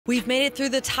We've made it through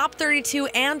the top 32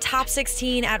 and top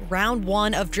 16 at round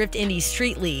 1 of Drift Indy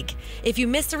Street League. If you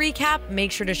missed the recap,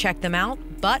 make sure to check them out.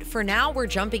 But for now, we're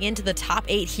jumping into the top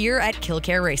 8 here at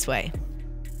Kil-Kare Raceway.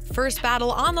 First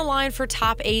battle on the line for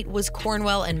top 8 was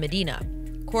Cornwell and Medina.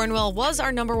 Cornwell was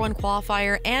our number 1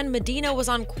 qualifier, and Medina was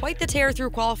on quite the tear through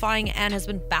qualifying and has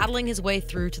been battling his way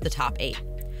through to the top 8.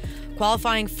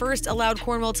 Qualifying first allowed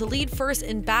Cornwell to lead first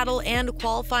in battle, and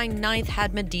qualifying 9th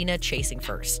had Medina chasing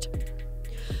first.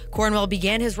 Cornwell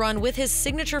began his run with his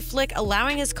signature flick,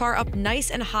 allowing his car up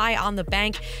nice and high on the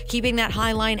bank, keeping that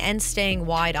high line and staying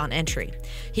wide on entry.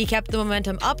 He kept the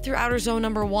momentum up through outer zone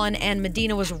number 1, and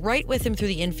Medina was right with him through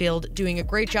the infield, doing a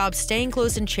great job staying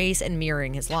close in chase and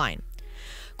mirroring his line.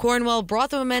 Cornwell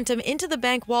brought the momentum into the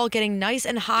bank wall, getting nice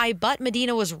and high, but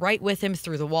Medina was right with him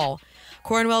through the wall.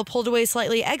 Cornwell pulled away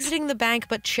slightly, exiting the bank,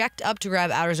 but checked up to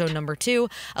grab outer zone number 2,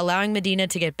 allowing Medina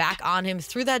to get back on him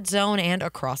through that zone and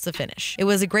across the finish. It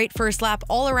was a great first lap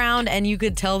all around, and you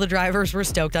could tell the drivers were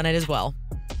stoked on it as well.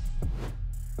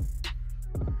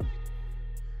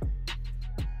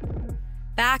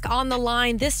 Back on the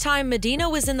line, this time Medina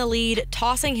was in the lead,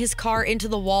 tossing his car into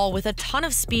the wall with a ton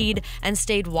of speed and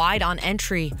stayed wide on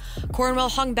entry. Cornwell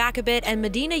hung back a bit, and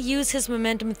Medina used his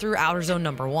momentum through outer zone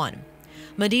number 1.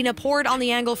 Medina poured on the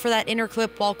angle for that inner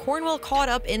clip while Cornwell caught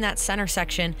up in that center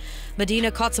section. Medina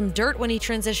caught some dirt when he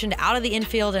transitioned out of the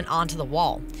infield and onto the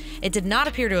wall. It did not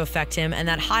appear to affect him, and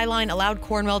that high line allowed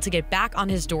Cornwell to get back on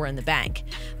his door in the bank.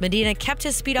 Medina kept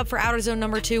his speed up for outer zone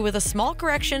number 2 with a small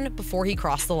correction before he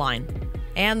crossed the line.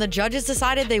 And the judges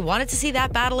decided they wanted to see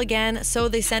that battle again, so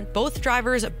they sent both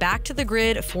drivers back to the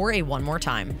grid for a one more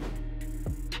time.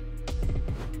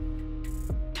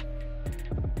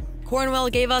 Cornwell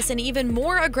gave us an even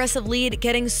more aggressive lead,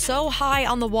 getting so high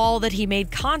on the wall that he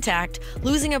made contact,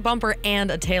 losing a bumper and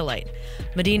a taillight.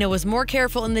 Medina was more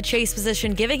careful in the chase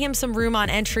position, giving him some room on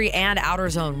entry and outer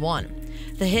zone 1.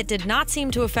 The hit did not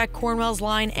seem to affect Cornwell's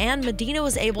line, and Medina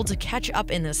was able to catch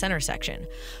up in the center section.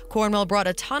 Cornwell brought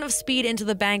a ton of speed into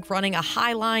the bank, running a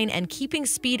high line and keeping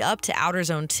speed up to outer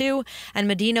zone 2, and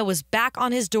Medina was back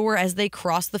on his door as they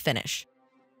crossed the finish.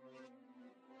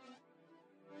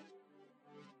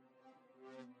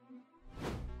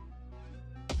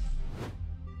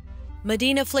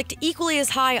 Medina flicked equally as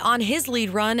high on his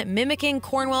lead run, mimicking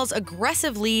Cornwell's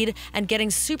aggressive lead and getting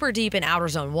super deep in outer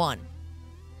zone 1.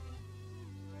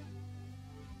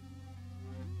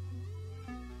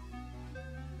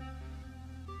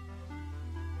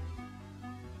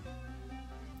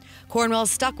 Cornwell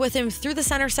stuck with him through the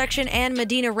center section, and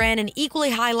Medina ran an equally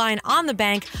high line on the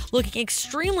bank, looking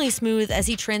extremely smooth as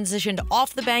he transitioned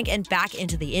off the bank and back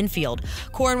into the infield.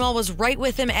 Cornwell was right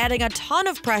with him, adding a ton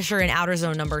of pressure in outer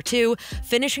zone number 2,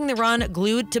 finishing the run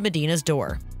glued to Medina's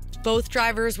door. Both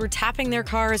drivers were tapping their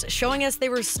cars, showing us they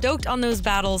were stoked on those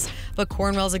battles, but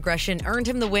Cornwell's aggression earned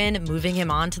him the win, moving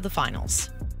him on to the finals.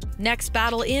 Next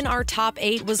battle in our top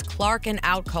 8 was Clark and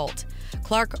Outcult.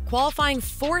 Clark, qualifying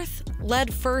 4th,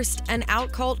 led first, and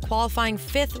Outcult, qualifying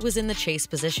 5th, was in the chase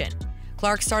position.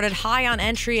 Clark started high on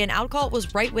entry, and Outcult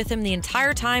was right with him the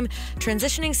entire time,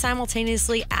 transitioning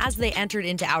simultaneously as they entered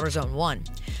into outer zone 1.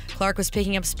 Clark was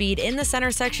picking up speed in the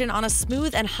center section on a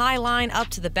smooth and high line up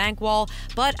to the bank wall,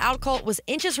 but Outcult was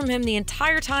inches from him the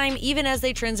entire time, even as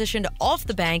they transitioned off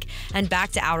the bank and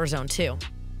back to outer zone 2.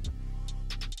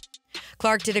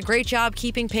 Clark did a great job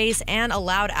keeping pace and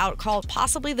allowed Outcult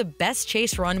possibly the best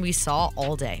chase run we saw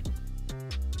all day.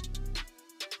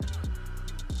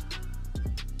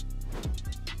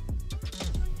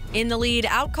 In the lead,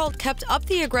 Outcult kept up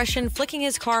the aggression, flicking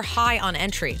his car high on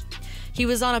entry. He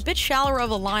was on a bit shallower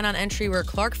of a line on entry where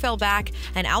Clark fell back,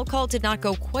 and Outcult did not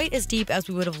go quite as deep as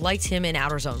we would have liked him in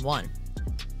outer zone 1.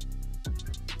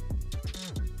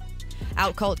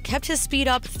 Outcult kept his speed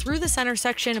up through the center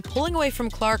section, pulling away from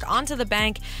Clark onto the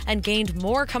bank, and gained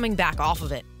more coming back off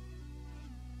of it.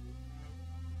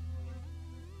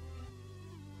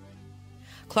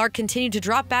 Clark continued to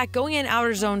drop back, going in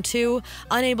outer zone 2,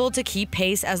 unable to keep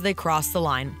pace as they crossed the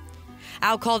line.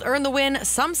 Outcult earned the win,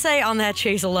 some say on that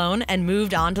chase alone, and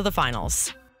moved on to the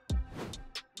finals.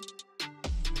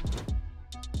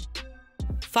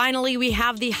 Finally, we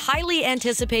have the highly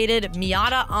anticipated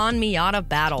Miata on Miata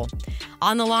battle.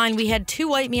 On the line, we had 2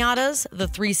 white Miatas, the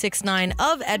 369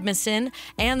 of Edmondson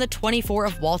and the 24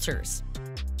 of Walters.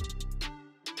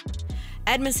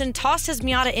 Edmondson tossed his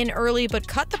Miata in early but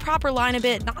cut the proper line a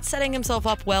bit, not setting himself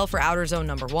up well for outer zone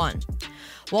number 1.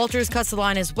 Walters cuts the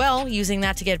line as well, using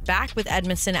that to get back with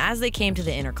Edmondson as they came to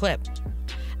the inner clip.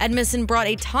 Edmondson brought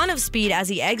a ton of speed as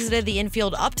he exited the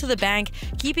infield up to the bank,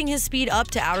 keeping his speed up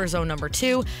to outer zone number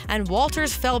 2, and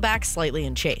Walters fell back slightly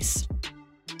in chase.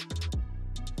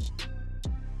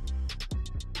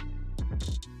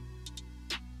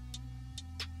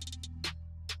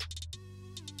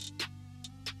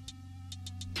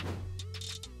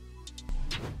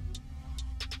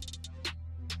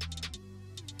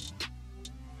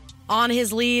 On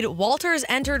his lead, Walters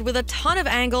entered with a ton of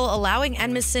angle, allowing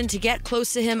Edmiston to get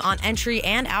close to him on entry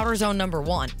and outer zone number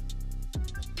 1.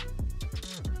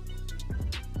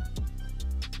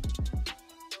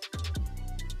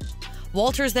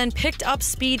 Walters then picked up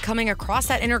speed coming across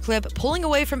that inner clip, pulling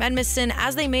away from Edmiston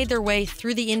as they made their way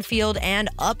through the infield and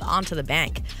up onto the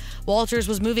bank. Walters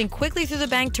was moving quickly through the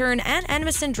bank turn, and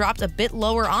Edmiston dropped a bit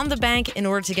lower on the bank in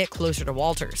order to get closer to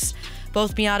Walters.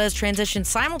 Both Miatas transitioned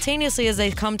simultaneously as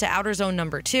they come to outer zone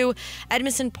number 2,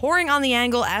 Edmiston pouring on the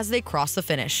angle as they cross the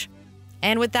finish.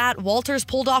 And with that, Walters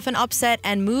pulled off an upset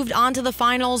and moved on to the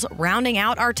finals, rounding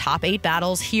out our top 8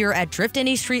 battles here at Drift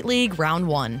Indy Street League Round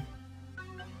 1.